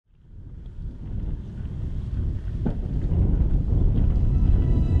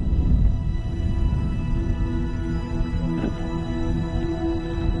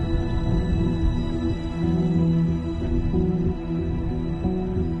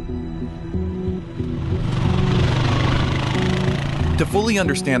To fully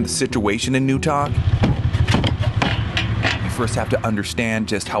understand the situation in Newtok, you first have to understand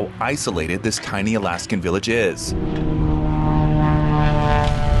just how isolated this tiny Alaskan village is.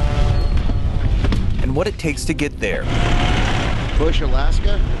 And what it takes to get there. Bush,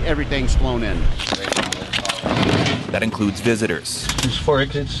 Alaska, everything's flown in. That includes visitors. There's 4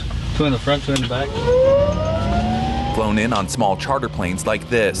 exits, 2 in the front, 2 in the back. Flown in on small charter planes like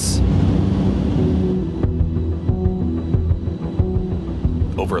this.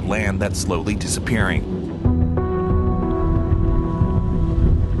 Over land that's slowly disappearing.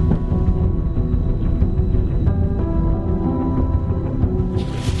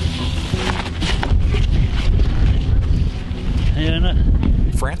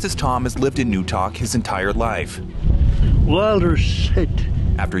 Francis Tom has lived in Newtok his entire life. Wilder shit.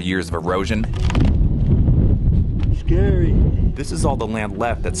 After years of erosion, Scary. This is all the land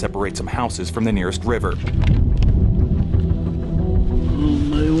left that separates some houses from the nearest river. Oh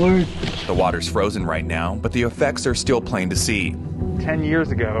my word. The water's frozen right now, but the effects are still plain to see. 10 years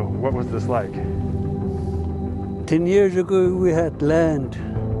ago, what was this like? 10 years ago, we had land.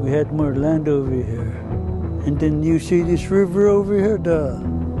 We had more land over here. And then you see this river over here,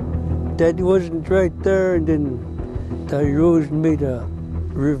 that wasn't right there, and then the erosion made a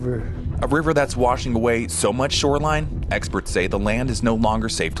river. A river that's washing away so much shoreline, experts say the land is no longer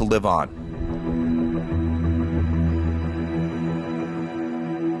safe to live on.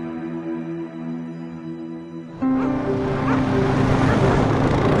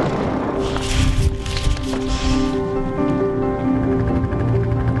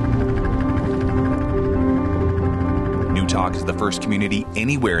 Newtok is the first community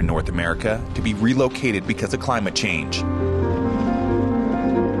anywhere in North America to be relocated because of climate change.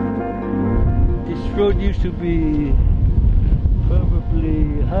 This road used to be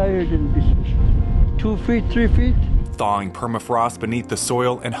probably higher than this. 2 feet, 3 feet. Thawing permafrost beneath the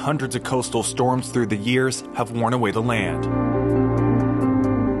soil and hundreds of coastal storms through the years have worn away the land.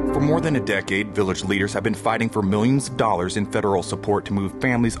 For more than a decade, village leaders have been fighting for millions of dollars in federal support to move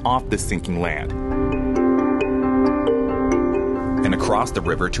families off this sinking land and across the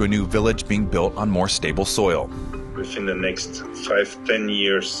river to a new village being built on more stable soil. Within the next 5-10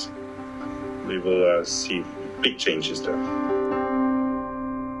 years, we will see big changes there.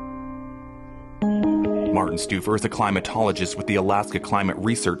 Martin Stufer is a climatologist with the Alaska Climate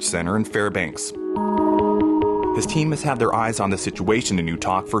Research Center in Fairbanks. His team has had their eyes on the situation in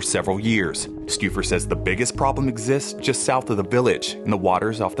Newtok for several years. Stufer says the biggest problem exists just south of the village, in the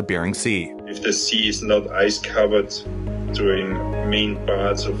waters off the Bering Sea. If the sea is not ice-covered during main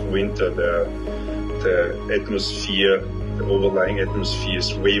parts of winter, the atmosphere, the overlying atmosphere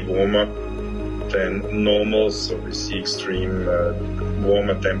is way warmer than normal, so we see extreme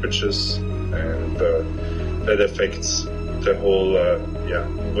warmer temperatures, and that affects the whole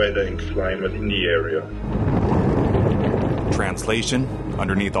weather and climate in the area. Translation: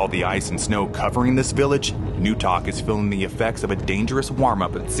 underneath all the ice and snow covering this village, Newtok is feeling the effects of a dangerous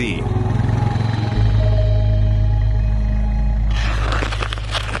warm-up at sea.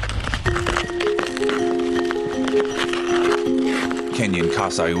 Kenyon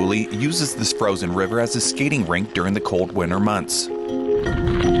Kasaiuli uses this frozen river as a skating rink during the cold winter months.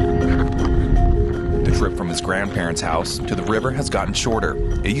 The trip from his grandparents' house to the river has gotten shorter.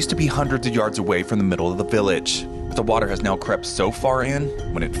 It used to be hundreds of yards away from the middle of the village. But the water has now crept so far in,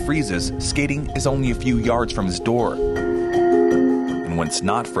 when it freezes, skating is only a few yards from his door. And when it's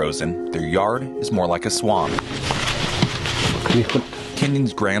not frozen, their yard is more like a swamp.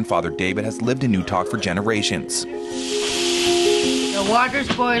 Kenyon's grandfather David has lived in Newtok for generations. The water's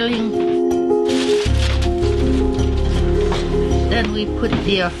boiling. Then we put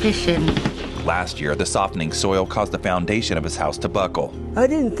the fish in. Last year, the softening soil caused the foundation of his house to buckle. I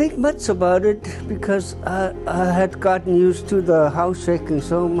didn't think much about it because I had gotten used to the house shaking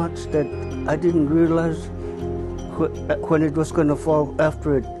so much that I didn't realize when it was going to fall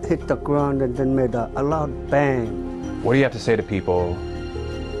after it hit the ground and then made a loud bang. What do you have to say to people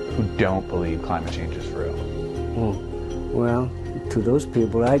who don't believe climate change is real? Well, to those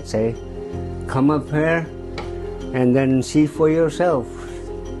people, I'd say, come up here and then see for yourself.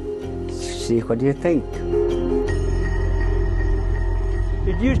 See what you think.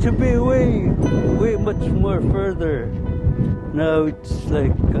 It used to be way much more further. Now it's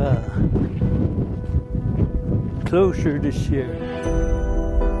like closer this year.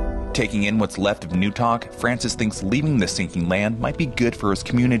 Taking in what's left of Newtok, Francis thinks leaving the sinking land might be good for his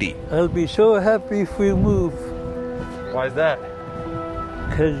community. I'll be so happy if we move. Why is that?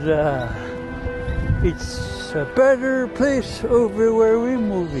 Because it's a better place over where we're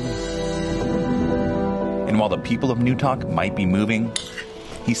moving. And while the people of Newtok might be moving,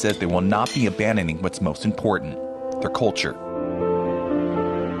 he says they will not be abandoning what's most important, their culture.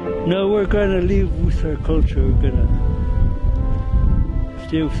 No, we're going to live with our culture. We're going to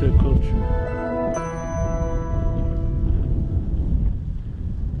stay with our culture.